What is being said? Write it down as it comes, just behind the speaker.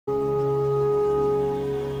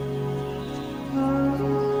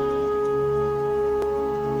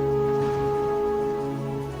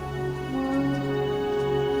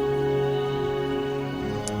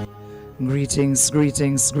Greetings,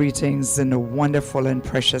 greetings, greetings in the wonderful and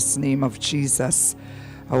precious name of Jesus,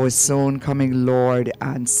 our soon coming Lord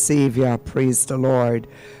and Savior. Praise the Lord.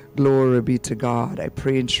 Glory be to God. I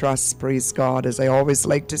pray and trust, praise God, as I always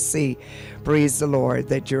like to say, praise the Lord,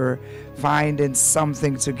 that you're finding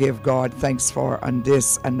something to give God thanks for on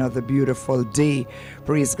this another beautiful day.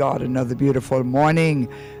 Praise God, another beautiful morning,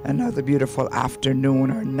 another beautiful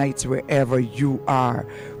afternoon or night wherever you are.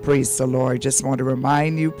 Praise the Lord. Just want to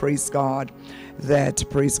remind you, praise God, that,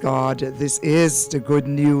 praise God, this is the Good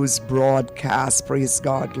News broadcast. Praise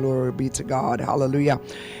God. Glory be to God. Hallelujah.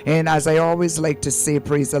 And as I always like to say,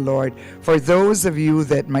 praise the Lord, for those of you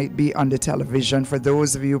that might be on the television, for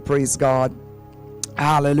those of you, praise God,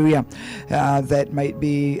 hallelujah, that might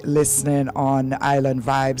be listening on Island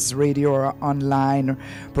Vibes Radio or online,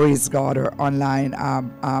 praise God, or online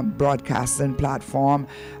broadcasting platform,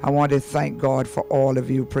 I want to thank God for all of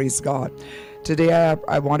you, praise God. Today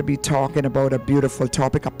I want to be talking about a beautiful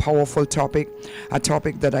topic, a powerful topic, a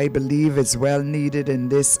topic that I believe is well needed in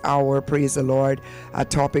this hour, praise the Lord, a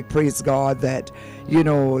topic, praise God, that, you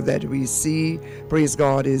know, that we see, praise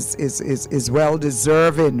God, is well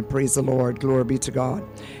deserving, praise the Lord, glory be to God.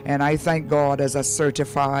 And I thank God as a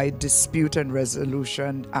certified dispute and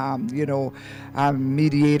resolution,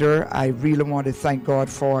 mediator. I really want to thank God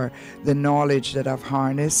for the knowledge that I've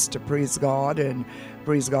harnessed, praise God, and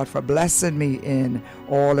praise God for blessing me in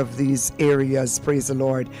all of these areas. Praise the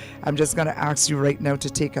Lord. I'm just going to ask you right now to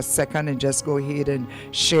take a second and just go ahead and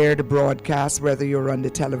share the broadcast, whether you're on the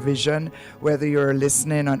television, whether you're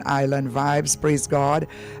listening on Island Vibes. Praise God.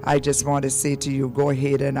 I just want to say to you, go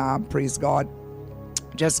ahead and praise God.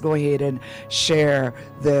 Just go ahead and share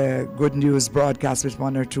the Good News broadcast with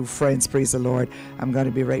one or two friends. Praise the Lord. I'm going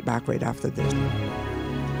to be right back right after this.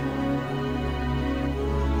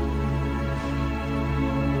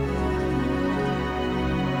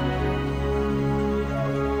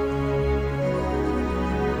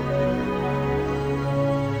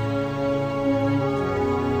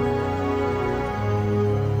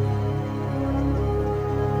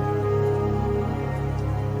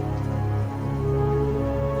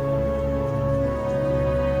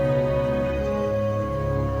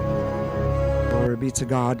 To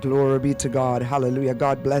God, glory be to God, hallelujah.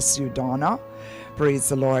 God bless you, Donna. Praise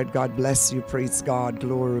the Lord. God bless you. Praise God.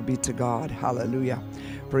 Glory be to God, hallelujah.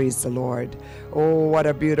 Praise the Lord. Oh, what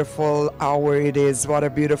a beautiful hour it is. What a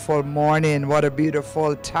beautiful morning. What a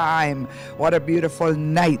beautiful time. What a beautiful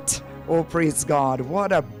night. Oh, praise God.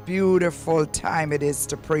 What a beautiful time it is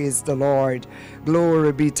to praise the Lord.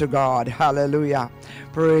 Glory be to God. Hallelujah.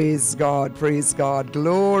 Praise God. Praise God.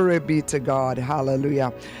 Glory be to God.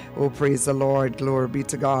 Hallelujah. Oh, praise the Lord. Glory be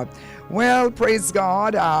to God. Well, praise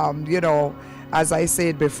God. As I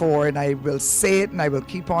said before, and I will say it and I will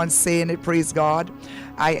keep on saying it, praise God,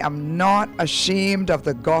 I am not ashamed of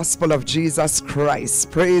the gospel of Jesus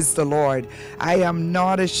Christ. Praise the Lord. I am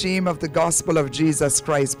not ashamed of the gospel of Jesus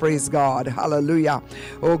Christ. Praise God. Hallelujah.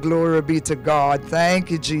 Oh, glory be to God.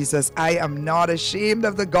 Thank you, Jesus. I am not ashamed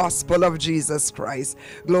of the gospel of Jesus Christ.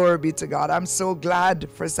 Glory be to God. I'm so glad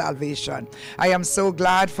for salvation. I am so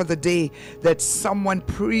glad for the day that someone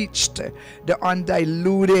preached the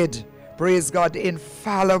undiluted, praise God, the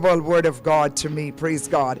infallible word of God to me. Praise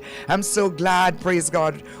God. I'm so glad, praise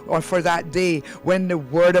God, for that day when the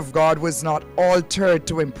word of God was not altered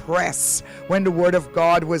to impress, when the word of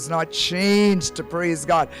God was not changed, praise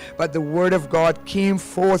God, but the word of God came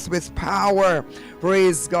forth with power.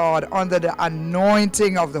 Praise God, under the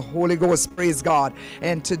anointing of the Holy Ghost. Praise God.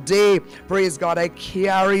 And today, praise God, I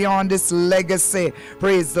carry on this legacy.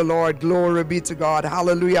 Praise the Lord. Glory be to God.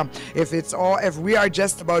 Hallelujah. If we are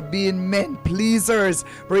just about being men pleasers,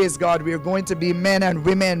 praise God, we are going to be men and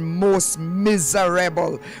women most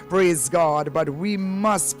miserable. Praise God. But we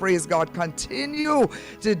must, praise God, continue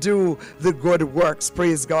to do the good works.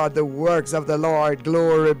 Praise God, the works of the Lord.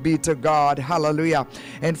 Glory be to God. Hallelujah.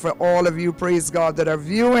 And for all of you, praise God, that are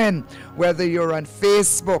viewing, whether you're on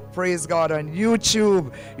Facebook, praise God, on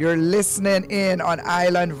YouTube, you're listening in on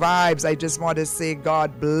Island Vibes, I just want to say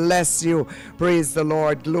God bless you. Praise the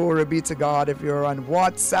Lord. Glory be to God. If you're on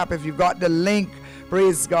WhatsApp, if you got the link,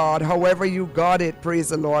 praise God, however you got it, praise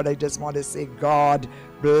the Lord, I just want to say God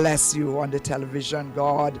bless you. On the television,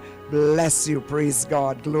 God bless you. Praise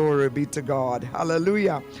God. Glory be to God.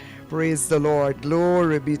 Hallelujah. Praise the Lord.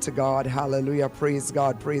 Glory be to God. Hallelujah. Praise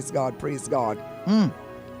God. Praise God. Praise God.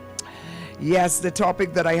 Yes, the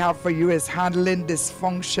topic that I have for you is handling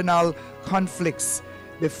dysfunctional conflicts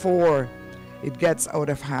before it gets out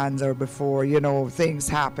of hand or before, things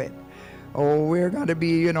happen. Oh, we're going to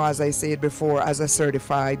be, as I said before, as a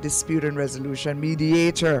certified dispute and resolution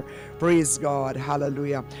mediator. Praise God.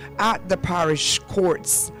 Hallelujah. At the parish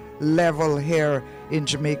courts level here in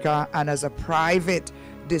Jamaica, and as a private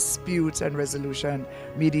dispute and resolution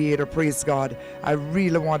mediator. Praise God. I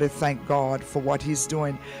really want to thank God for what he's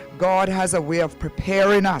doing. God has a way of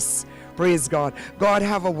preparing us. Praise God. God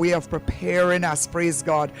have a way of preparing us. Praise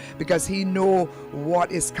God. Because he know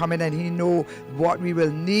what is coming and he know what we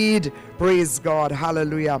will need. Praise God.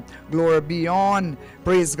 Hallelujah. Glory beyond,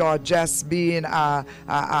 praise God, just being a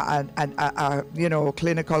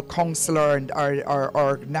clinical counselor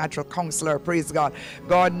or natural counselor. Praise God.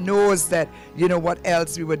 God knows that, what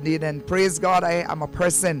else we would need. And praise God, I am a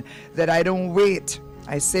person that I don't wait.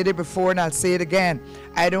 I said it before and I'll say it again.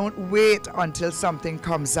 I don't wait until something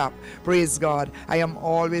comes up. Praise God. I am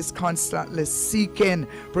always constantly seeking,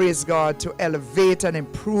 praise God, to elevate and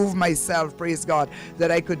improve myself, praise God,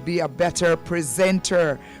 that I could be a better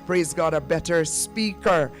presenter, praise God, a better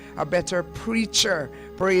speaker, a better preacher,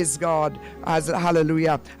 praise God,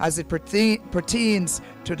 hallelujah, as it pertains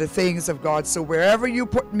to the things of God. So wherever you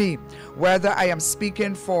put me, whether I am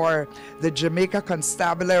speaking for the Jamaica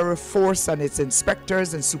Constabulary Force and its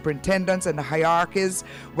inspectors and superintendents and the hierarchies,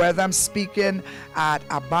 whether I'm speaking at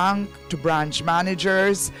a bank to branch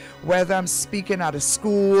managers, whether I'm speaking at a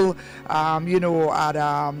school,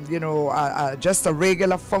 just a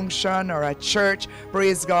regular function or a church,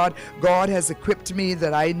 praise God, God has equipped me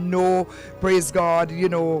that I know, praise God,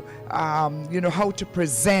 how to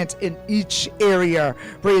present in each area.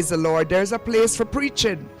 Praise the Lord. There's a place for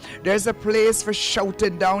preaching. There's a place for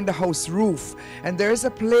shouting down the house roof. And there's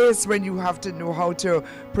a place when you have to know how to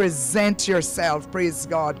present yourself. Praise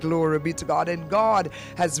God. Glory be to God. And God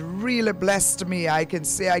has really blessed me. I can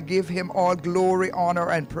say I give him all glory, honor,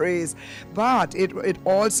 and praise. But it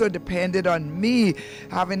also depended on me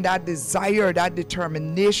having that desire, that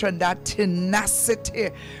determination, that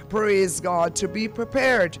tenacity, praise God, to be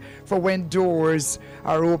prepared for when doors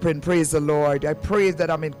are open. Praise the Lord. I pray that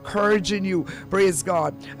I'm encouraging you, praise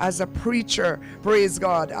God, as a preacher, praise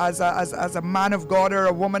God, as a man of God or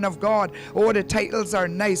a woman of God. Oh, the titles are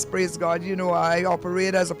nice, praise God. I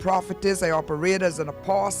operate as a prophetess, I operate as an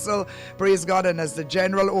apostle, praise God, and as the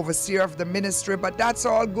general overseer of the ministry, but that's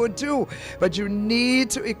all good too. But you need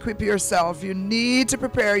to equip yourself, you need to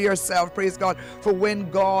prepare yourself, praise God, for when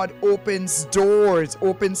God opens doors,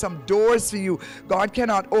 open some doors for you. God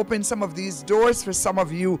cannot open some of these doors for some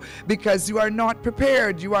of you because you are not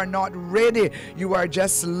prepared, you are not ready, you are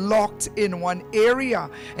just locked in one area.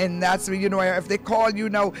 And that's if they call you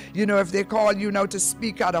now, to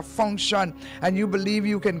speak at a function and you believe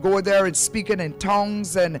you can go there and speaking in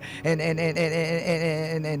tongues and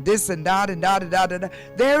this and that and that.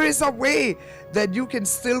 There is a way that you can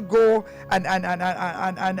still go and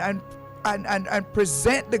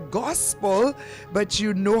present the gospel, but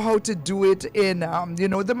you know how to do it in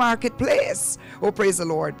the marketplace. Oh, praise the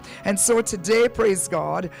Lord. And so today, praise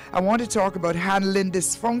God, I want to talk about handling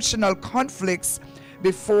dysfunctional conflicts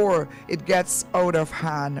before it gets out of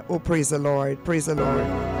hand. Oh, praise the Lord. Praise the Lord.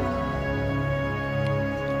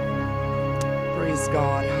 Praise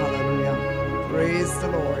God. Hallelujah. Praise the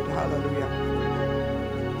Lord. Hallelujah.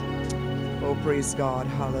 Oh, praise God.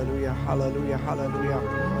 Hallelujah. Hallelujah. Hallelujah.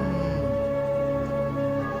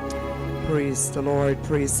 Praise the Lord.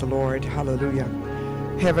 Praise the Lord. Hallelujah.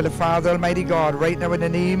 Heavenly Father, Almighty God, right now in the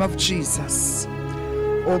name of Jesus,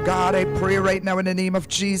 oh God, I pray right now in the name of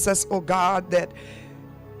Jesus, oh God, that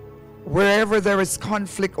wherever there is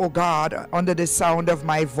conflict, oh God, under the sound of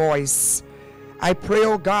my voice, I pray,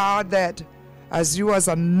 oh God, that as you has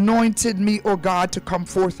anointed me, oh God, to come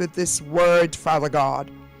forth with this word, Father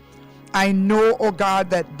God, I know, oh God,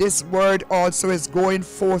 that this word also is going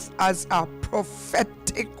forth as a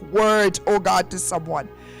prophetic word, oh God, to someone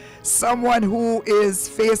who is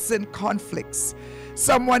facing conflicts,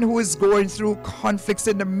 someone who is going through conflicts,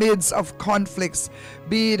 in the midst of conflicts,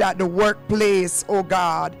 be it at the workplace, oh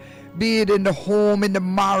God, be it in the home, in the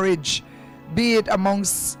marriage, be it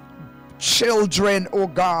amongst children, oh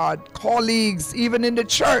God, colleagues, even in the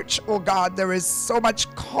church, oh God. There is so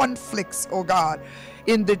much conflicts, oh God,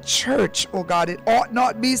 in the church, oh God. It ought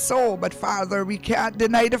not be so, but Father, we can't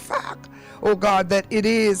deny the fact, oh God, that it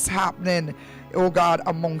is happening, oh God,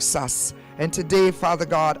 amongst us. And today, Father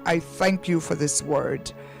God, I thank you for this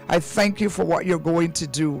word. I thank you for what you're going to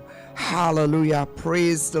do. Hallelujah.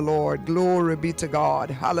 Praise the Lord. Glory be to God.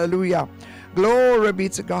 Hallelujah. Glory be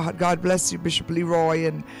to God. God bless you, Bishop Leroy,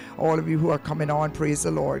 and all of you who are coming on. Praise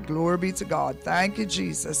the Lord. Glory be to God. Thank you,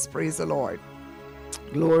 Jesus. Praise the Lord.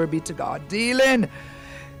 Glory be to God. Dealing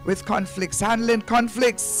with conflicts, handling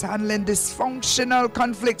dysfunctional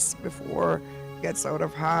conflicts before it gets out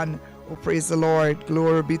of hand. Oh, praise the Lord.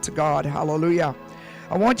 Glory be to God. Hallelujah.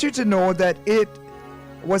 I want you to know that it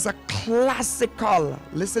was a classical,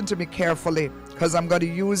 listen to me carefully, because I'm going to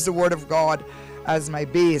use the Word of God as my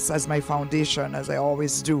base, as my foundation, as I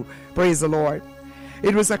always do. Praise the Lord.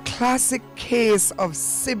 It was a classic case of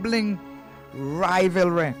sibling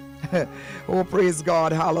rivalry. Oh, praise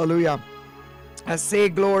God. Hallelujah. I say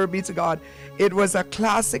glory be to God. It was a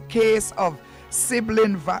classic case of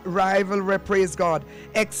sibling rivalry, praise God,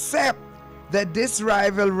 except that this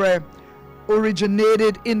rivalry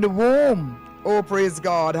originated in the womb. Oh, praise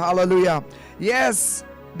God. Hallelujah. Yes,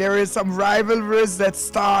 there is some rivalries that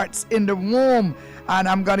starts in the womb, and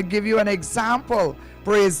I'm going to give you an example,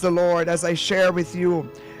 praise the Lord, as I share with you.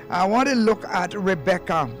 I want to look at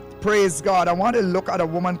Rebecca. Praise God. I want to look at a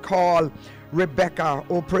woman called Rebecca.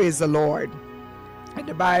 Oh, praise the Lord. In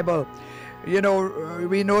the Bible, you know,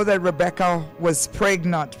 we know that Rebecca was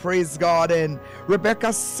pregnant, praise God, and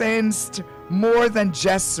Rebecca sensed more than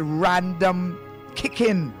just random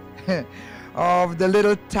kicking of the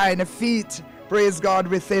little tiny feet, praise God,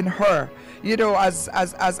 within her. You know,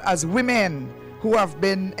 as women who have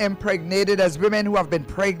been impregnated, as women who have been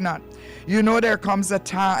pregnant, you know, there comes a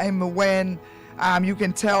time when you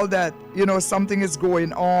can tell that, you know, something is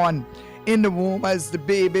going on in the womb as the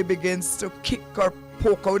baby begins to kick or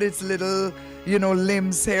poke out its little, you know,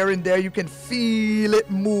 limbs here and there. You can feel it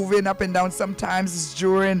moving up and down. Sometimes it's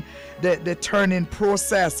during the turning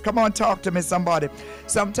process. Come on, talk to me, somebody.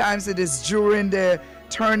 Sometimes it is during the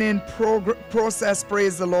turning process,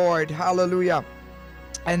 praise the Lord. Hallelujah.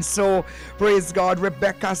 And so, praise God,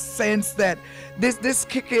 Rebecca sensed that this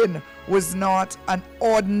kicking was not an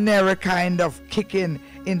ordinary kind of kicking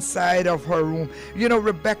inside of her womb. You know,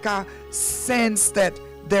 Rebecca sensed that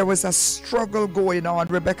there was a struggle going on.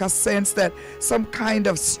 Rebecca sensed that some kind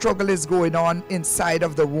of struggle is going on inside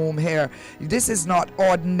of the womb here. This is not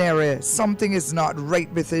ordinary. Something is not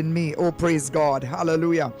right within me. Oh, praise God.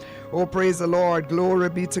 Hallelujah. Oh, praise the Lord. Glory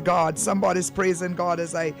be to God. Somebody's praising God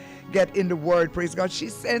as I get in the word. Praise God. She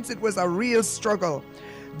sensed it was a real struggle.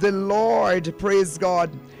 The Lord, praise God,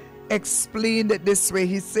 explained it this way.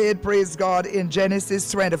 He said, praise God, in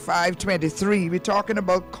Genesis 25:23. We're talking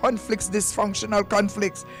about conflicts, dysfunctional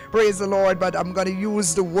conflicts. Praise the Lord. But I'm going to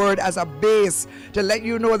use the word as a base to let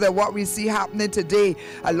you know that what we see happening today,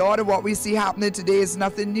 a lot of what we see happening today is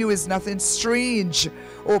nothing new, is nothing strange.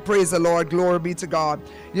 Oh, praise the Lord. Glory be to God.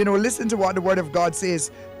 You know, listen to what the word of God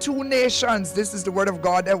says. Two nations, this is the word of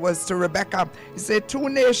God that was to Rebecca. He said, two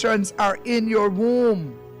nations are in your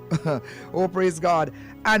womb. Oh, praise God.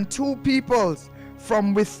 And two peoples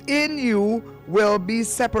from within you will be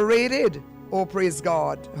separated. Oh, praise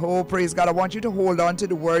God. Oh, praise God. I want you to hold on to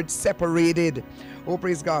the word separated. Oh,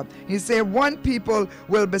 praise God. He said one people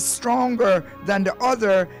will be stronger than the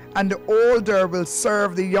other, and the older will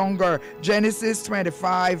serve the younger. Genesis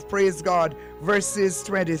 25, praise God, verses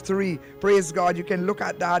 23. Praise God. You can look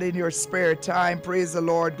at that in your spare time. Praise the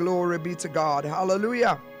Lord. Glory be to God.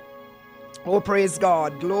 Hallelujah. Oh, praise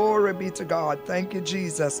God. Glory be to God. Thank you,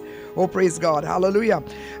 Jesus. Oh, praise God. Hallelujah.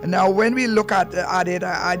 Now, when we look at it,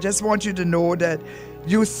 I just want you to know that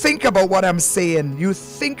you think about what I'm saying. You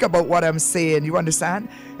think about what I'm saying. You understand?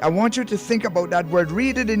 I want you to think about that word.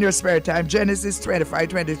 Read it in your spare time. Genesis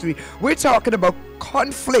 25:23. We're talking about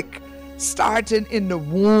conflict starting in the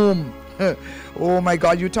womb. Oh, my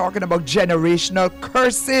God. You're talking about generational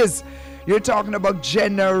curses. You're talking about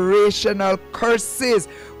generational curses.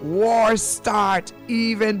 War start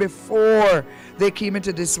even before they came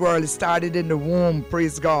into this world. It started in the womb.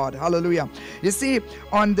 Praise God. Hallelujah. You see,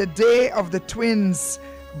 on the day of the twins'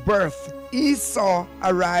 birth, Esau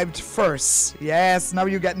arrived first. Yes, now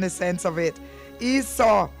you're getting a sense of it.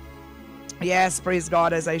 Esau. Yes, praise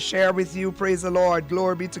God. As I share with you, praise the Lord.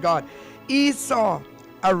 Glory be to God. Esau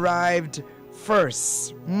arrived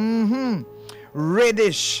first.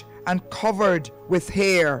 Reddish and covered with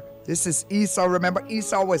hair. This is Esau. Remember,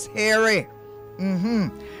 Esau was hairy.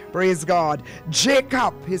 Praise God.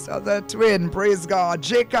 Jacob, his other twin, praise God.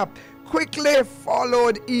 Jacob quickly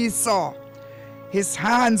followed Esau. His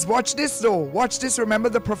hands, watch this though, watch this. Remember,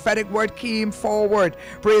 the prophetic word came forward.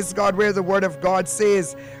 Praise God, where the word of God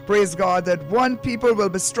says, praise God, that one people will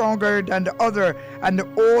be stronger than the other, and the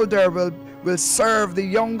older will serve the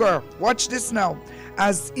younger. Watch this now.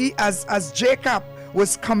 As Jacob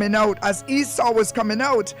was coming out, as Esau was coming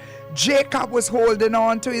out, Jacob was holding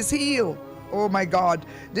on to his heel. Oh my God.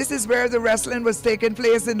 This is where the wrestling was taking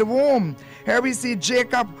place, in the womb. Here we see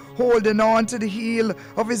Jacob holding on to the heel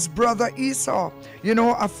of his brother Esau. You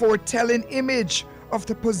know, a foretelling image of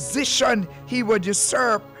the position he would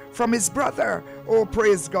usurp from his brother. Oh,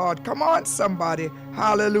 praise God. Come on, somebody.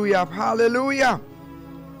 Hallelujah. Hallelujah.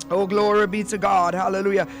 Oh, glory be to God.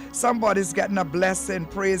 Hallelujah. Somebody's getting a blessing.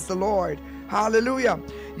 Praise the Lord. Hallelujah.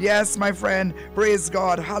 Yes, my friend. Praise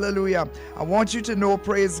God. Hallelujah. I want you to know,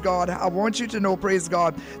 praise God. I want you to know, praise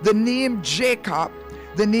God. The name Jacob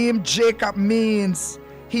means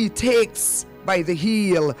he takes by the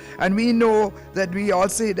heel. And we know that we all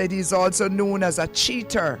say that he's also known as a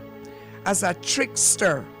cheater, as a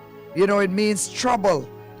trickster. You know, it means trouble.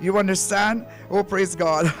 You understand? Oh, praise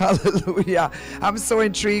God. Hallelujah. I'm so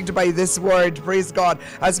intrigued by this word. Praise God.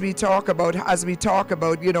 As we talk about,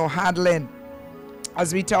 you know, handling.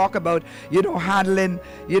 As we talk about, you know, handling,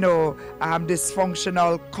 you know,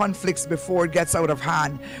 dysfunctional conflicts before it gets out of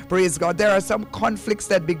hand. Praise God. There are some conflicts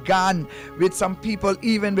that began with some people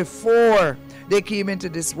even before they came into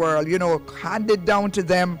this world, you know, handed down to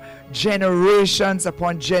them generations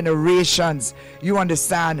upon generations. You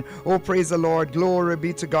understand? Oh, praise the Lord. Glory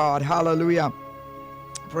be to God. Hallelujah.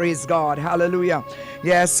 Praise God. Hallelujah.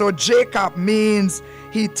 Yes, so Jacob means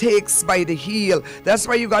he takes by the heel. That's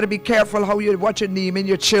why you got to be careful what you're naming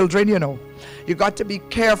your children, you know. You got to be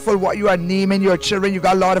careful what you are naming your children. You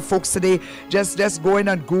got a lot of folks today just going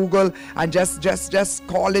on Google and just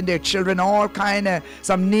calling their children all kind of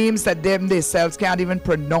some names that them themselves can't even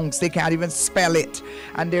pronounce. They can't even spell it.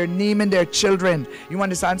 And they're naming their children. You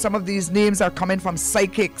understand? Some of these names are coming from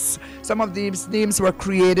psychics. Some of these names were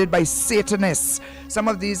created by Satanists. Some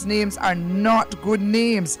of these names are not good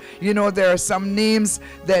names. You know, there are some names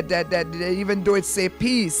that even though it say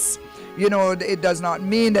peace, you know, it does not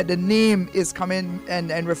mean that the name is coming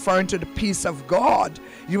and referring to the peace of God.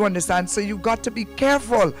 You understand? So you got to be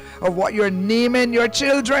careful of what you're naming your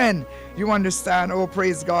children. You understand? Oh,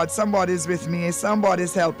 praise God. Somebody's with me.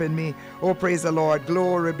 Somebody's helping me. Oh, praise the Lord.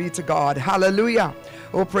 Glory be to God. Hallelujah.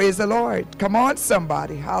 Oh, praise the Lord. Come on,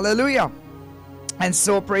 somebody. Hallelujah. And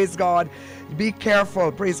so, praise God. Be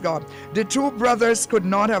careful. Praise God. The two brothers could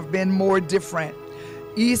not have been more different.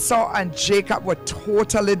 Esau and Jacob were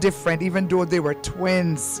totally different, even though they were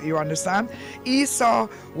twins. You understand? Esau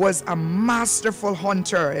was a masterful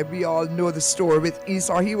hunter. We all know the story with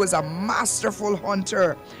Esau. He was a masterful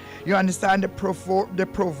hunter. You understand the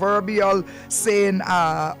proverbial saying,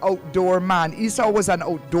 outdoor man. Esau was an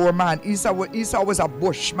outdoor man. Esau was a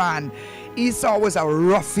bushman. Esau was a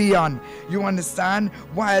ruffian. You understand?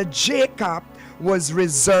 While Jacob was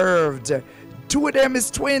reserved. Two of them is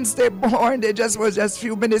twins. They born. They was just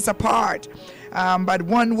few minutes apart. But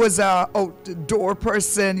one was a outdoor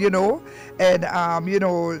person, you know, and you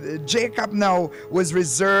know, Jacob now was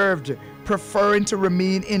reserved, preferring to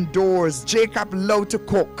remain indoors. Jacob loved to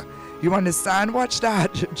cook. You understand? Watch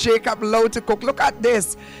that. Jacob loved to cook. Look at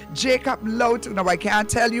this. Jacob loved to. Now I can't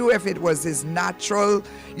tell you if it was his natural,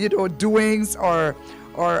 you know, doings or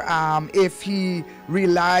if he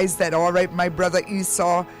realized that, all right, my brother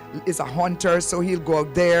Esau is a hunter, so he'll go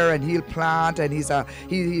out there and he'll plant, and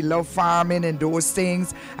he love farming and those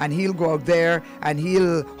things, and he'll go out there and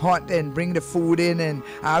he'll hunt and bring the food in and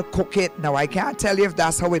I'll cook it. Now I can't tell you if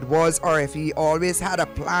that's how it was or if he always had a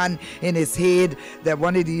plan in his head that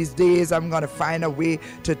one of these days I'm gonna find a way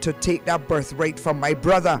to take that birthright from my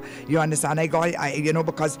brother. You understand? You know,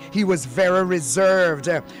 because he was very reserved.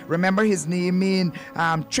 Remember, his name mean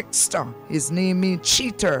trickster. His name mean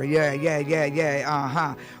cheater.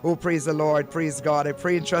 Yeah. Oh, praise the Lord. Praise God. I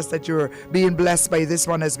pray and trust that you're being blessed by this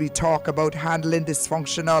one as we talk about handling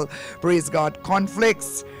dysfunctional, praise God,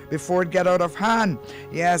 conflicts before it get out of hand.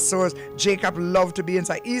 Yes, so Jacob loved to be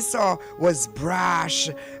inside. Esau was brash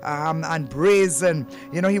and brazen.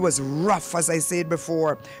 You know, he was rough, as I said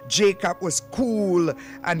before. Jacob was cool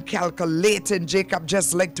and calculating. Jacob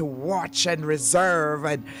just liked to watch and reserve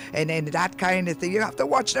and that kind of thing. You have to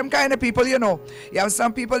watch them kind of people, you know. You have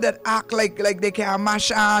some people that act like they can't mash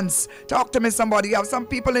hands. Talk to me, somebody. You have some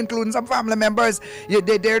people, including some family members,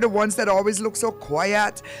 they're the ones that always look so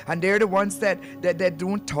quiet, and they're the ones that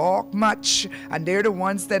don't talk much, and they're the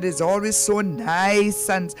ones that is always so nice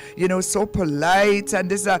and, you know, so polite, and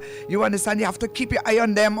this you understand, you have to keep your eye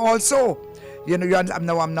on them also. You know,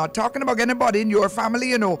 I'm not talking about anybody in your family,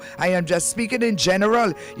 you know. I am just speaking in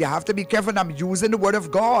general. You have to be careful. I'm using the word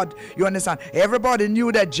of God. You understand? Everybody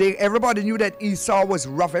knew that Esau was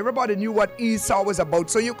rough. Everybody knew what Esau was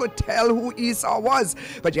about. So you could tell who Esau was.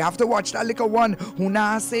 But you have to watch that little one who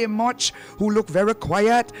not say much, who look very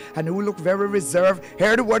quiet, and who look very reserved.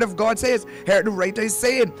 Here the word of God says, here the writer is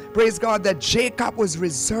saying, praise God, that Jacob was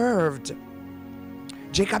reserved.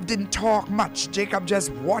 Jacob didn't talk much. Jacob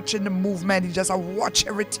just watching the movement. He just watch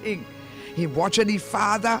everything. He watching his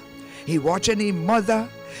father. He watching his mother.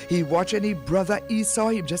 He watching his brother Esau.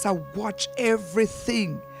 He just watch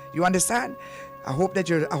everything. You understand? I hope that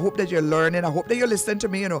you're learning. I hope that you're listening to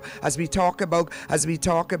me, as we talk about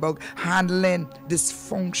handling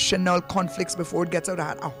dysfunctional conflicts before it gets out of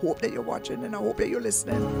hand. I hope that you're watching and I hope that you're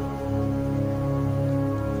listening.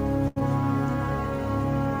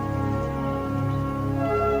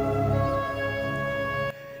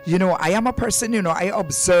 I am a person, I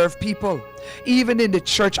observe people. Even in the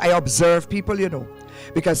church, I observe people,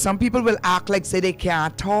 because some people will act like say they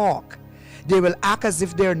can't talk. They will act as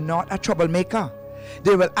if they're not a troublemaker.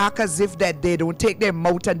 They will act as if that they don't take their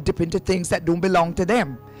mouth and dip into things that don't belong to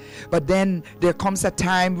them. But then there comes a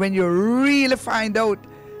time when you really find out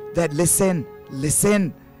that listen.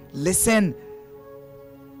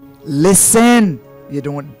 You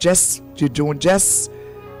don't just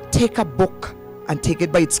take a book and take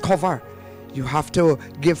it by its cover. You have to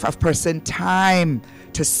give a person time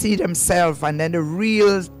to see themselves, and then the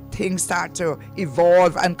real things start to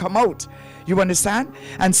evolve and come out. You understand?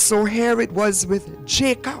 And so here it was with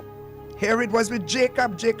Jacob.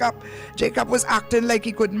 Jacob was acting like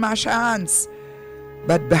he couldn't mash hands.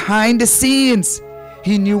 But behind the scenes,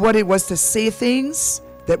 he knew what it was to say things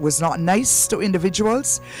that was not nice to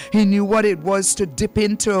individuals. He knew what it was to dip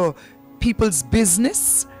into people's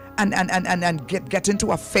business and get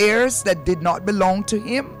into affairs that did not belong to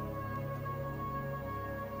him.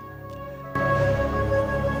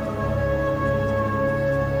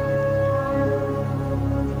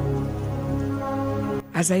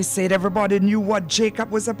 As I said, everybody knew what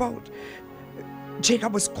Jacob was about.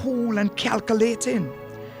 Jacob was cool and calculating,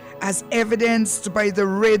 as evidenced by the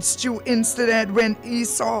red stew incident when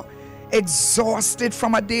Esau, exhausted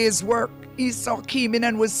from a day's work, Esau came in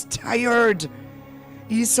and was tired.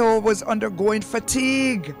 Esau was undergoing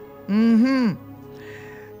fatigue. And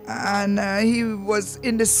he was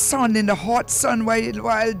in the sun, in the hot sun,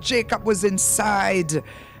 while Jacob was inside.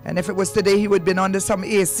 And if it was today, he would have been under some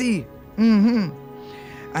AC.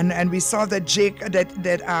 And we saw that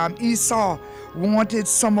Esau wanted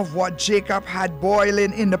some of what Jacob had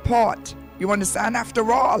boiling in the pot. You understand?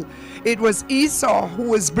 After all, it was Esau who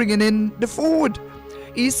was bringing in the food.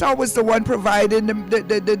 Esau was the one providing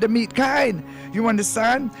the meat kind. You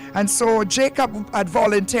understand? And so Jacob had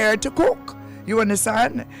volunteered to cook. You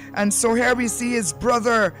understand? And so here we see his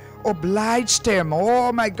brother obliged him.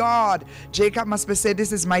 Oh my God. Jacob must be saying,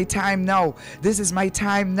 this is my time now. This is my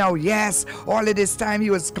time now. Yes, all of this time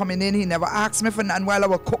he was coming in. He never asked me for nothing while I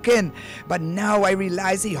was cooking. But now I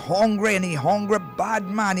realize he hungry, and he hungry bad,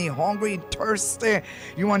 man. He hungry, he thirsty.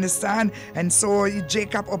 You understand? And so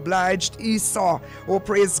Jacob obliged Esau. Oh,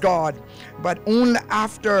 praise God. But only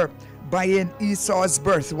after buying Esau's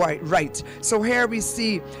birthright. So here we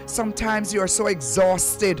see sometimes you're so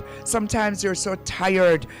exhausted, sometimes you're so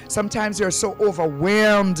tired, sometimes you're so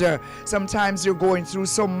overwhelmed, sometimes you're going through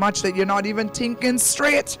so much that you're not even thinking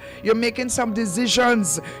straight. You're making some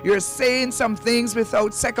decisions, you're saying some things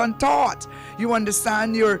without second thought. You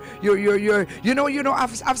understand?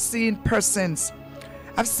 I've seen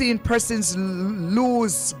persons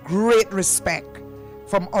lose great respect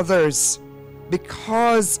from others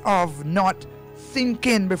because of not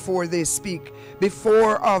thinking before they speak,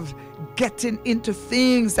 before of getting into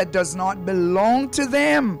things that does not belong to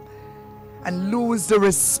them, and lose the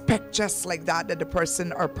respect just like that the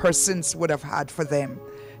person or persons would have had for them.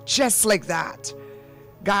 Just like that.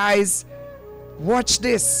 Guys, watch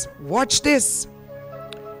this.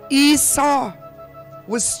 Esau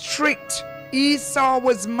was tricked. Esau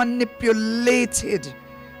was manipulated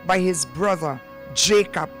by his brother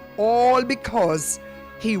Jacob, all because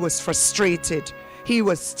he was frustrated, he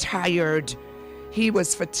was tired, he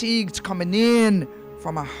was fatigued coming in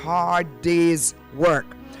from a hard day's work.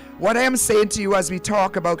 What I am saying to you as we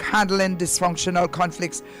talk about handling dysfunctional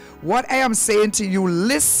conflicts, what I am saying to you,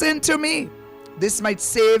 listen to me. This might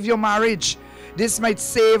save your marriage. This might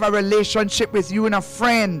save a relationship with you and a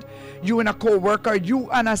friend, you and a co-worker, you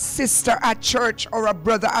and a sister at church or a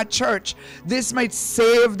brother at church. This might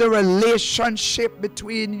save the relationship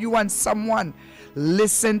between you and someone.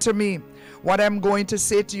 Listen to me. What I'm going to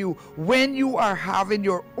say to you, when you are having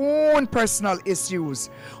your own personal issues,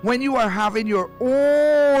 when you are having your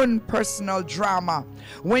own personal drama,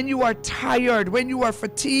 when you are tired, when you are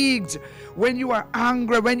fatigued, when you are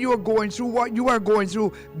angry, when you are going through what you are going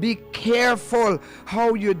through, be careful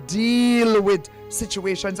how you deal with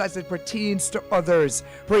situations as it pertains to others.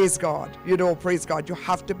 Praise God. Praise God. You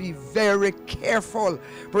have to be very careful.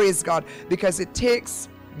 Praise God. Because it takes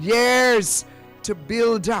years to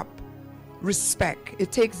build up respect.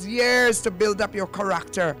 It takes years to build up your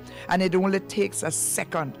character, and it only takes a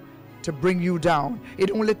second to bring you down.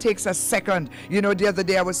 It only takes a second. You know, the other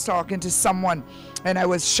day I was talking to someone and I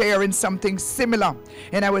was sharing something similar,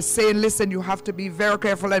 and I was saying, listen, you have to be very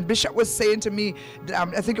careful. And Bishop was saying to me,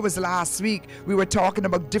 I think it was last week, we were talking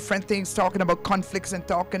about different things, talking about conflicts and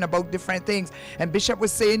talking about different things. And Bishop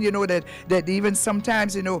was saying, you know, that even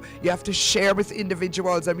sometimes, you know, you have to share with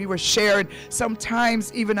individuals. And we were sharing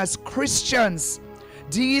sometimes even as Christians,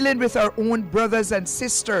 dealing with our own brothers and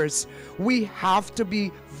sisters, we have to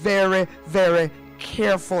be very, very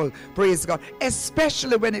careful, praise God,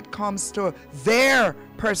 especially when it comes to their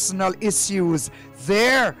personal issues,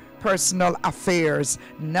 their personal affairs.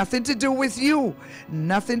 Nothing to do with you,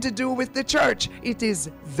 nothing to do with the church. It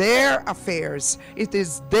is their affairs, it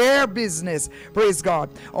is their business, praise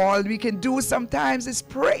God. All we can do sometimes is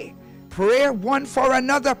pray one for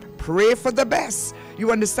another, pray for the best.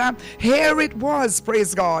 You understand? Here it was,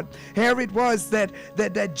 praise God, here it was that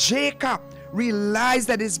Jacob realized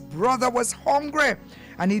that his brother was hungry,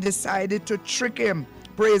 and he decided to trick him.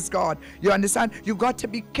 Praise God. You understand? You got to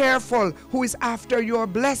be careful who is after your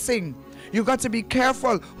blessing. You got to be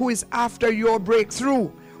careful who is after your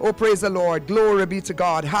breakthrough. Oh, praise the Lord. Glory be to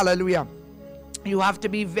God. Hallelujah. You have to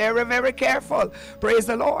be very, very careful. Praise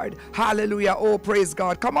the Lord. Hallelujah. Oh, praise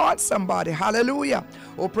God. Come on, somebody. Hallelujah.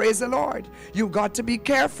 Oh, praise the Lord. You got to be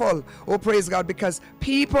careful. Oh, praise God, because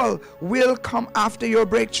people will come after your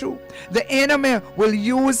breakthrough. The enemy will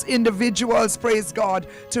use individuals, praise God,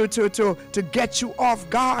 to get you off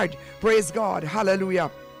guard. Praise God. Hallelujah.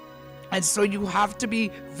 And so you have to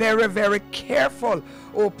be very, very careful.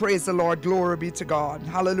 Oh, praise the Lord. Glory be to God.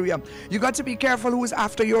 Hallelujah. You got to be careful who is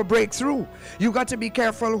after your breakthrough. You got to be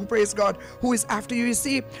careful, praise God, who is after you. You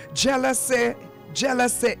see, jealousy,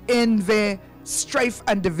 envy, strife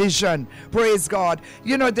and division, praise God,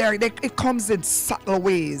 you know, it comes in subtle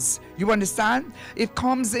ways. You understand? It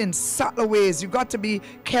comes in subtle ways. You got to be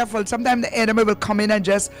careful. Sometimes the enemy will come in and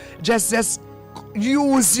just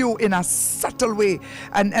use you in a subtle way,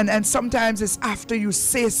 and sometimes it's after you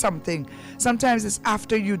say something, sometimes it's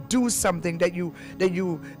after you do something that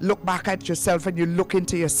you look back at yourself and you look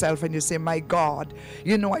into yourself and you say, my God,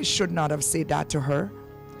 you know, I should not have said that to her.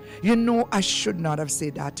 You know, I should not have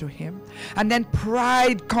said that to him. And then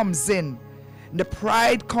pride comes in. The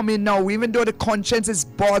pride coming now, even though the conscience is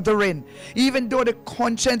bothering,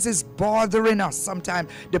 us sometimes,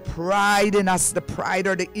 the pride in us, the pride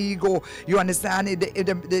or the ego, you understand,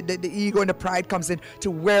 the ego and the pride comes in to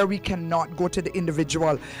where we cannot go to the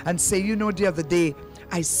individual and say, you know, the other day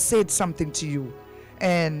I said something to you,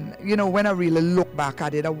 and you know, when I really look back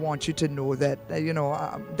at it, I want you to know that you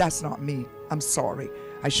know, that's not me. I'm sorry,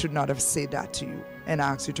 I should not have said that to you, and I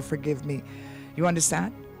ask you to forgive me. You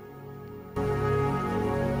understand?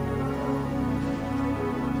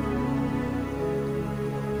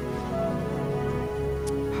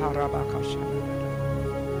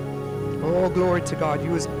 Oh, glory to God.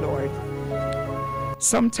 Use me, Lord.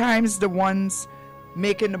 Sometimes the ones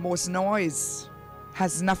making the most noise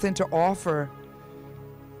has nothing to offer.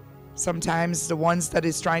 Sometimes the ones that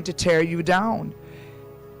is trying to tear you down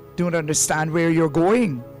don't understand where you're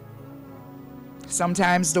going.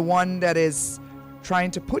 Sometimes the one that is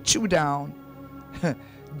trying to put you down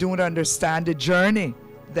don't understand the journey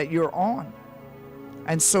that you're on.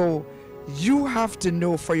 And so you have to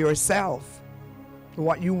know for yourself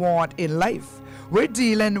what you want in life. We're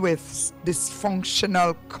dealing with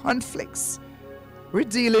dysfunctional conflicts. We're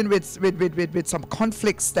dealing with some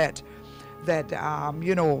conflicts that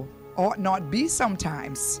you know, ought not be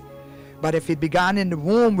sometimes. But if it began in the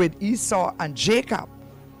womb with Esau and Jacob,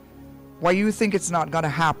 why you think it's not going to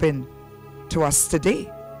happen to us today?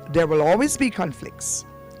 There will always be conflicts,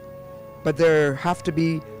 but there have to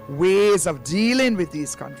be ways of dealing with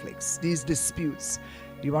these conflicts, these disputes,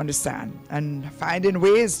 you understand, and finding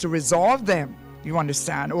ways to resolve them, you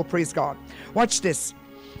understand. Oh, praise God. Watch this.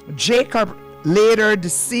 Jacob later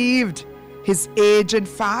deceived his aged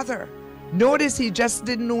father. Notice he just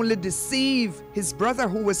didn't only deceive his brother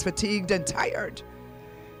who was fatigued and tired.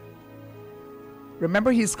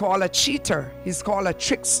 Remember, he's called a cheater, he's called a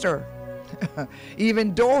trickster.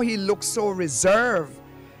 Even though he looks so reserved,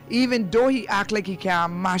 even though he act like he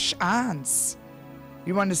can't mash ants.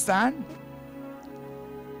 You understand?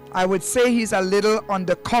 I would say he's a little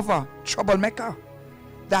undercover troublemaker.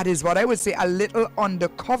 That is what I would say, a little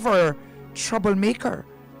undercover troublemaker.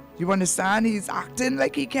 You understand? He's acting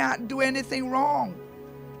like he can't do anything wrong.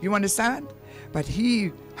 You understand? But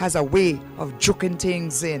he has a way of juking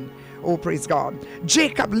things in. Oh, praise God.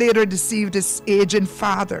 Jacob later deceived his aging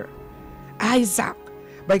father, Isaac,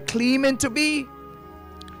 by claiming to be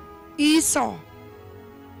Esau,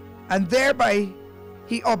 and thereby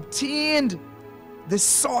he obtained the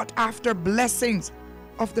sought after blessings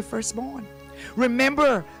of the firstborn.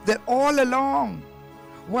 Remember that all along,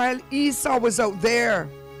 while Esau was out there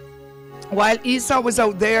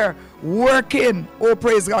working, oh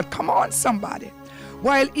praise God, come on somebody.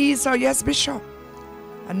 While Esau, yes Bishop,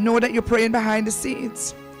 I know that you're praying behind the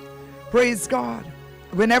scenes. Praise God.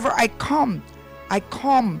 Whenever I come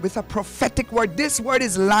with a prophetic word. This word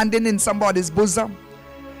is landing in somebody's bosom.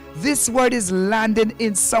 This word is landing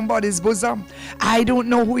in somebody's bosom. I don't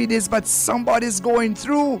know who it is, but somebody's going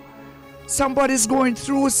through some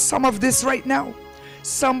of this right now.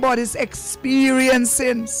 Somebody's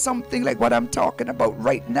experiencing something like what I'm talking about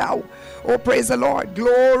right now. Oh, praise the Lord.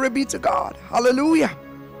 Glory be to God. Hallelujah.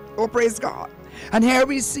 Oh, praise God. And here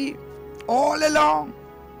we see all along,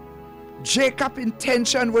 Jacob's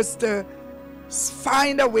intention was to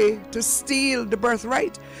find a way to steal the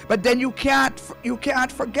birthright. But then you can't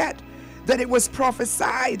forget that it was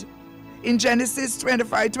prophesied in Genesis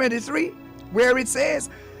 25:23, where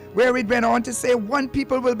it went on to say, one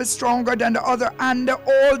people will be stronger than the other, and the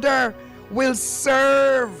older will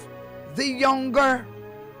serve the younger.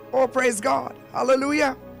 Oh, praise God.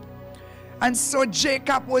 Hallelujah. And so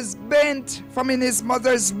Jacob was bent from in his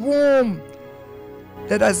mother's womb,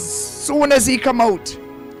 that as soon as he come out,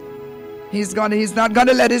 he's not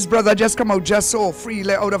gonna let his brother just come out just so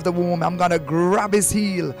freely out of the womb. I'm gonna grab his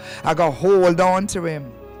heel. I gotta hold on to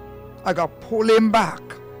him. I gotta pull him back.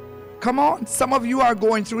 Come on, some of you are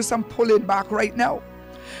going through some pulling back right now.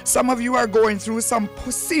 Some of you are going through some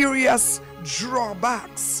serious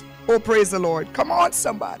drawbacks. Oh, praise the Lord. Come on,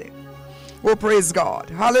 somebody. Oh, praise God.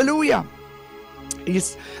 Hallelujah.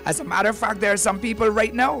 As a matter of fact, there are some people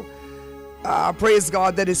right now, praise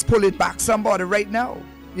God, that is pulling back somebody right now.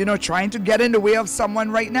 You know, trying to get in the way of someone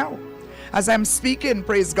right now. As I'm speaking,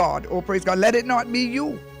 praise God. Oh, praise God. Let it not be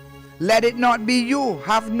you. Let it not be you.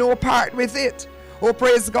 Have no part with it. Oh,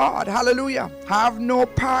 praise God. Hallelujah. Have no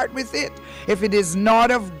part with it. If it is not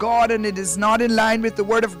of God and it is not in line with the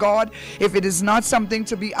word of God, if it is not something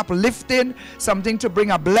to be uplifting, something to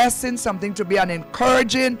bring a blessing, something to be an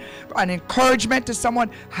encouragement to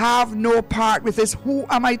someone, have no part with this. Who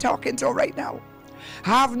am I talking to right now?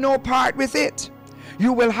 Have no part with it.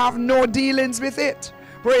 You will have no dealings with it.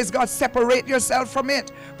 Praise God. Separate yourself from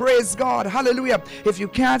it. Praise God. Hallelujah. If you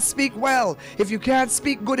can't speak well, if you can't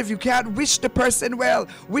speak good, if you can't wish the person well,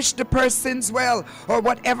 wish the persons well, or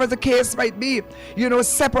whatever the case might be, you know,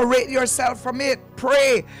 separate yourself from it.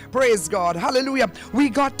 Pray. Praise God. Hallelujah. We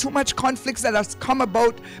got too much conflicts that has come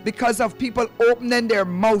about because of people opening their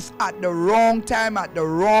mouth at the wrong time, at the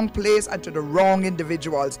wrong place, and to the wrong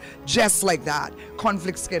individuals. Just like that,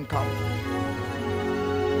 conflicts can come.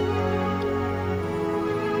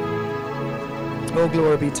 Oh,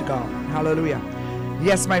 glory be to God. Hallelujah.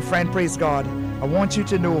 Yes, my friend, praise God. I want you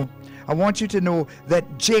to know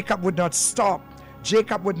that Jacob would not stop.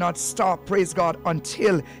 Jacob would not stop, praise God,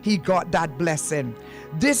 until he got that blessing.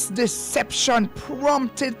 This deception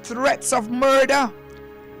prompted threats of murder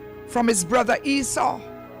from his brother Esau.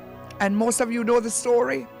 And most of you know the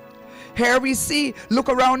story. Here we see, look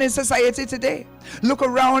around in society today. Look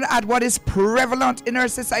around at what is prevalent in our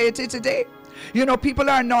society today. You know, people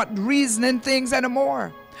are not reasoning things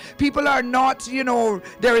anymore. People are not, you know,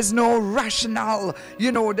 there is no rational,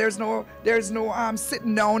 you know, there's no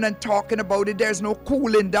sitting down and talking about it. There's no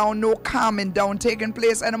cooling down, no calming down taking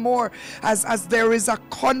place anymore. As there is a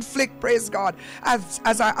conflict, praise God, as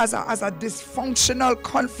a dysfunctional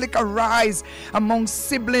conflict arise among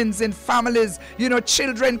siblings in families, you know,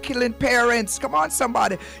 children killing parents. Come on,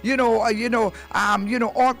 somebody,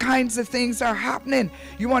 all kinds of things are happening.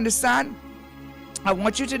 You understand? I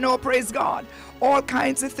want you to know, praise God, all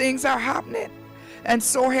kinds of things are happening. And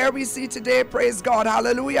so here we see today, praise God,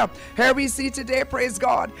 hallelujah. Here we see today, praise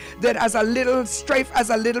God, that as a little strife,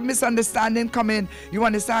 as a little misunderstanding come in, you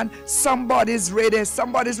understand, somebody's ready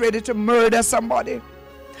to murder somebody.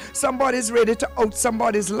 Somebody's ready to out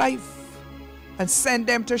somebody's life and send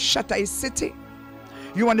them to Shatai City.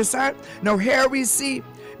 You understand? Now here we see,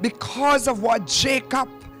 because of what Jacob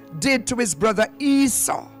did to his brother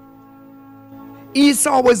Esau,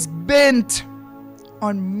 Esau was bent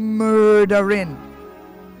on murdering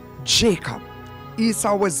Jacob.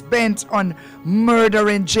 Esau was bent on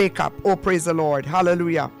murdering Jacob. Oh, praise the Lord.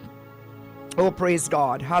 Hallelujah. Oh, praise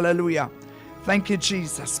God. Hallelujah. Thank you,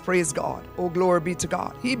 Jesus. Praise God. Oh, glory be to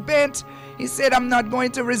God. He said, I'm not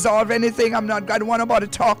going to resolve anything. I don't want nobody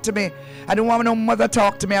to talk to me. I don't want no mother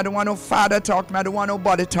talk to me. I don't want no father talk to me. I don't want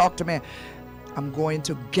nobody talk to me. I'm going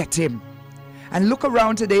to get him. And look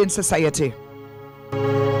around today in society.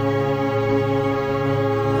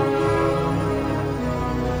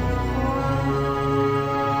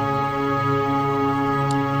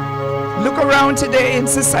 around today in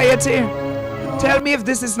society, tell me if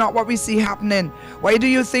this is not what we see happening. Why do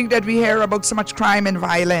you think that we hear about so much crime and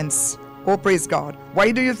violence? Oh, praise God.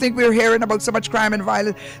 Why do you think we're hearing about so much crime and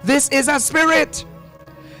violence? This is a spirit.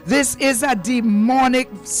 This is a demonic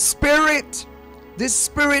spirit. This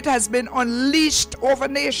spirit has been unleashed over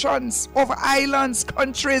nations, over islands,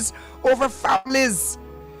 countries, over families.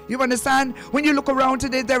 You understand? When you look around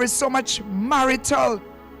today, there is so much marital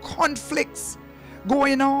conflicts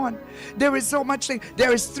going on. There is so much.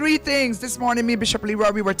 There is three things. This morning, me and Bishop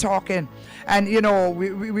Leroy, we were talking. And, you know,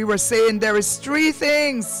 we were saying there is three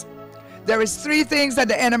things. There is three things that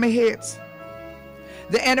the enemy hates.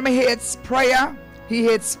 The enemy hates prayer. He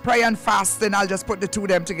hates prayer and fasting. I'll just put the two of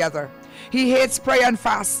them together. He hates prayer and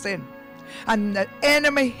fasting. And the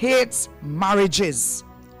enemy hates marriages.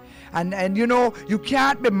 And you know, you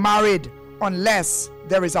can't be married unless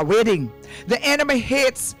there is a wedding. The enemy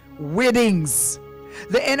hates weddings.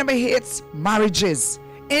 The enemy hates marriages.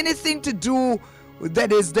 Anything to do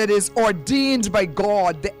that is ordained by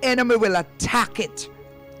God, the enemy will attack it.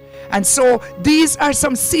 And so these are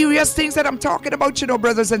some serious things that I'm talking about, you know,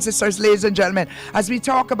 brothers and sisters, ladies and gentlemen, as we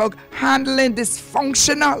talk about handling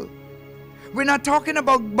dysfunctional. We're not talking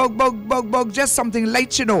about just something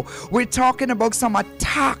light, you know. We're talking about some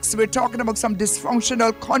attacks. We're talking about some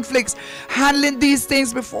dysfunctional conflicts. Handling these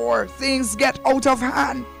things before things get out of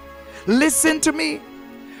hand. Listen to me.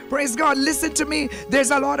 Praise God. Listen to me.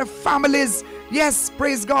 There's a lot of families. Yes,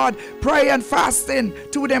 praise God. Prayer and fasting,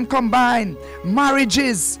 two of them combined.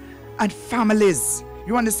 Marriages and families.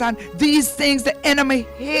 You understand? These things, the enemy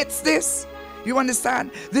hates this. You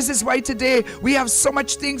understand? This is why today we have so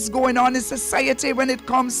much things going on in society when it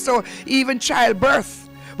comes to even childbirth,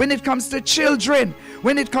 when it comes to children,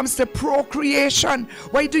 when it comes to procreation.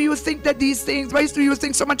 Why do you think that these things, why do you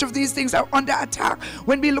think so much of these things are under attack?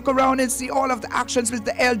 When we look around and see all of the actions with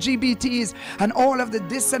the LGBTs and all of the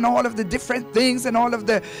this and all of the different things and all of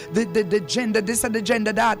the gender this and the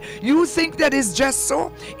gender that, you think that is just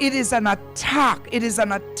so? It is an attack. It is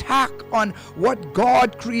an attack on what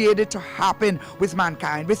God created to happen with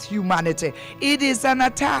mankind, with humanity. It is an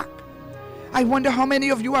attack. I wonder how many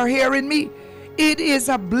of you are hearing me. It is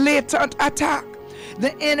a blatant attack.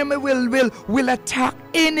 The enemy will attack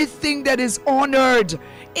anything that is honored,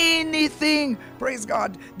 anything, praise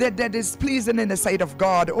God, that is pleasing in the sight of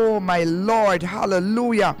God. Oh my Lord,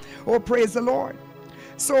 hallelujah. Oh, praise the Lord.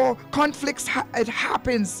 So conflicts, it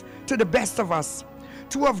happens to the best of us.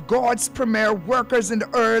 Two of God's premier workers in the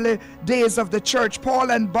early days of the church,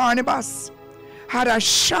 Paul and Barnabas, had a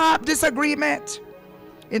sharp disagreement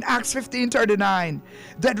in Acts 15:39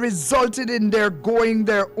 that resulted in their going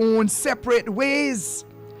their own separate ways.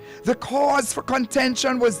 The cause for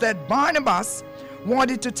contention was that Barnabas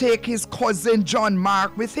wanted to take his cousin John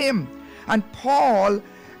Mark with him, and Paul,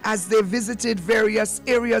 as they visited various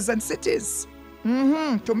areas and cities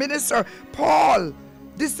to minister. Paul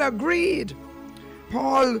disagreed.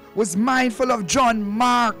 Paul was mindful of John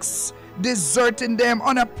Mark's deserting them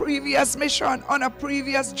on a previous mission, on a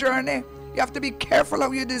previous journey. You have to be careful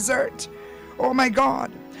how you desert. Oh my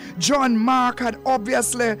God. John Mark had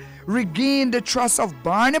obviously regained the trust of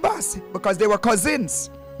Barnabas because they were cousins.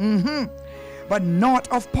 But not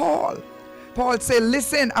of Paul. Paul said,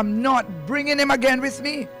 listen, I'm not bringing him again with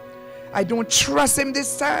me. I don't trust him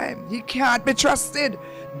this time. He can't be trusted.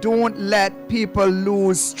 Don't let people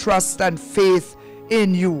lose trust and faith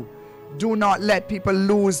in you. Do not let people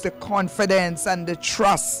lose the confidence and the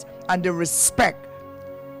trust and the respect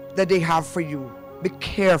that they have for you. Be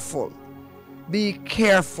careful. Be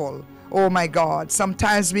careful. Oh my God.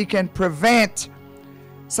 Sometimes we can prevent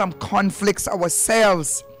some conflicts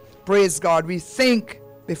ourselves. Praise God. We think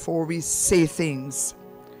before we say things.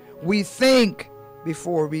 We think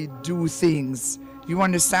before we do things. You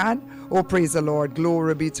understand? Oh, praise the Lord.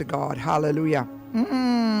 Glory be to God. Hallelujah.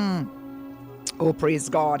 Oh, praise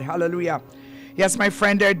God. Hallelujah. Yes, my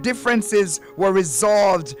friend, their differences were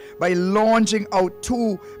resolved by launching out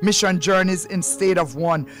 2 mission journeys instead of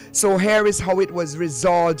 1. So here is how it was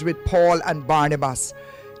resolved with Paul and Barnabas.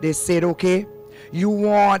 They said, okay, you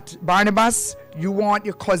want Barnabas, you want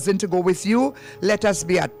your cousin to go with you. Let us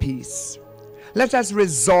be at peace. Let us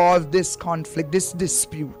resolve this conflict, this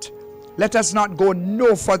dispute. Let us not go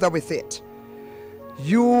no further with it.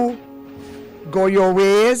 You go your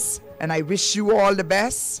ways, and I wish you all the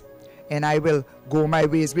best. And I will go my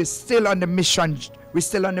ways. We're still on the mission. We're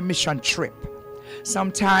still on the mission trip.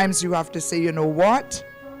 Sometimes you have to say, you know what?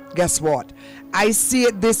 Guess what? I see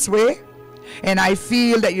it this way, and I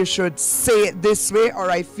feel that you should say it this way,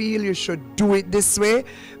 or I feel you should do it this way.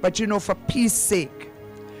 But you know, for peace sake,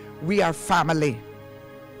 we are family.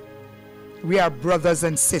 We are brothers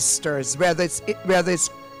and sisters, whether it's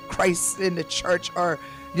Christ in the church or,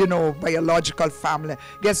 you know, biological family.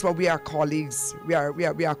 Guess what? We are colleagues. We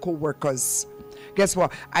are co-workers. Guess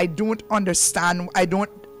what? I don't understand. I don't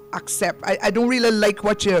accept. I don't really like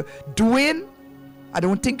what you're doing. I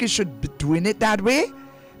don't think you should be doing it that way.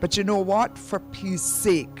 But you know what? For peace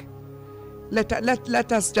sake,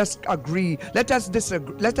 let us just agree. Let us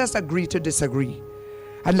disagree. Let us agree to disagree,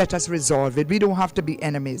 and let us resolve it. We don't have to be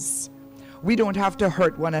enemies. We don't have to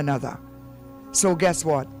hurt one another. So guess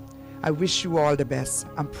what? I wish you all the best.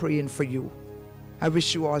 I'm praying for you. I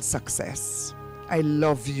wish you all success. I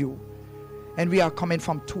love you. And we are coming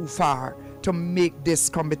from too far to make this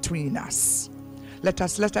come between us. Let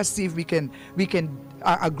us see if we can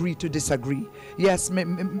agree to disagree. Yes,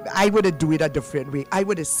 I would do it a different way. I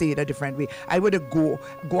would say it a different way. I would go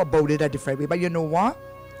about it a different way. But you know what?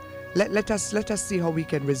 Let us see how we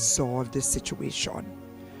can resolve this situation.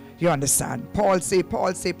 You understand? Paul say.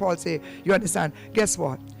 You understand? Guess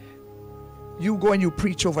what? You go and you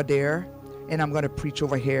preach over there, and I'm going to preach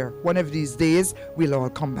over here. One of these days, we'll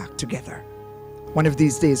all come back together. One of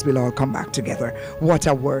these days, we'll all come back together. What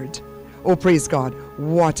a word. Oh, praise God.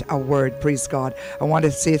 What a word. Praise God. I want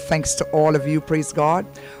to say thanks to all of you. Praise God.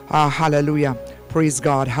 Hallelujah. Praise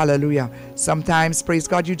God. Hallelujah. Sometimes, praise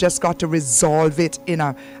God, you just got to resolve it in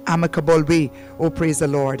an amicable way. Oh, praise the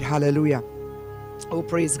Lord. Hallelujah. Oh,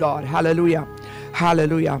 praise God. Hallelujah.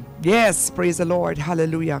 Hallelujah. Yes, praise the Lord.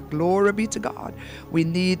 Hallelujah. Glory be to God. We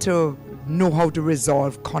need to know how to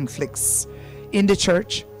resolve conflicts in the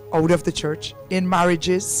church, out of the church, in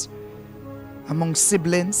marriages, among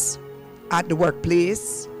siblings, at the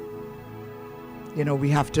workplace. You know, we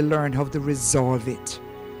have to learn how to resolve it.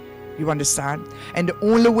 You understand? And the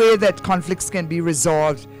only way that conflicts can be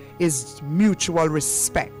resolved is mutual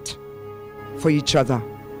respect for each other.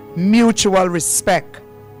 Mutual respect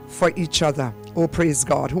for each other. Oh, praise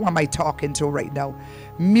God. Who am I talking to right now?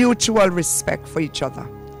 Mutual respect for each other.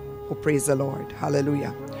 Oh, praise the Lord.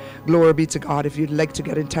 Hallelujah. Glory be to God. If you'd like to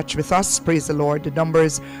get in touch with us, praise the Lord. The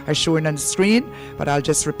numbers are showing on the screen, but I'll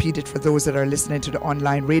just repeat it for those that are listening to the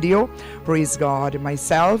online radio. Praise God.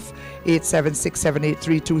 Myself,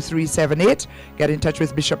 876-783-2378. Get in touch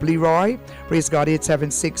with Bishop Leroy. Praise God,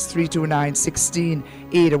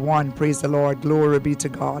 876-329-1681. Praise the Lord. Glory be to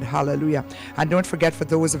God. Hallelujah. And don't forget, for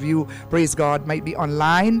those of you, praise God, might be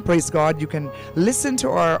online, praise God, you can listen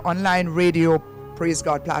to our online radio praise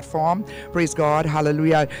God platform. Praise God.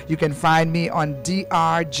 Hallelujah. You can find me on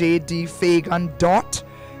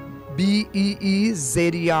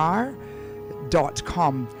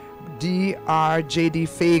drjdfagan.beezr.com.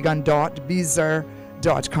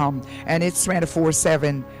 drjdfagan.beezr.com. And it's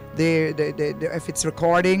 24/7. If it's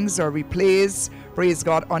recordings or replays, praise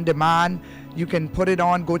God, on demand, you can put it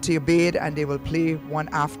on, go to your bed, and they will play one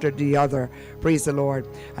after the other. Praise the Lord.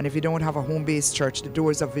 And if you don't have a home-based church, the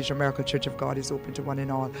doors of Vision Miracle Church of God is open to one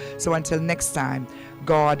and all. So until next time,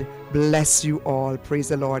 God bless you all. Praise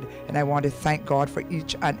the Lord. And I want to thank God for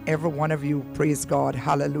each and every one of you. Praise God.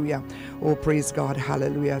 Hallelujah. Oh, praise God.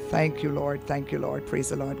 Hallelujah. Thank you, Lord. Thank you, Lord. Praise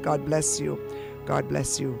the Lord. God bless you. God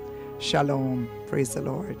bless you. Shalom. Praise the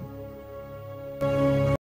Lord.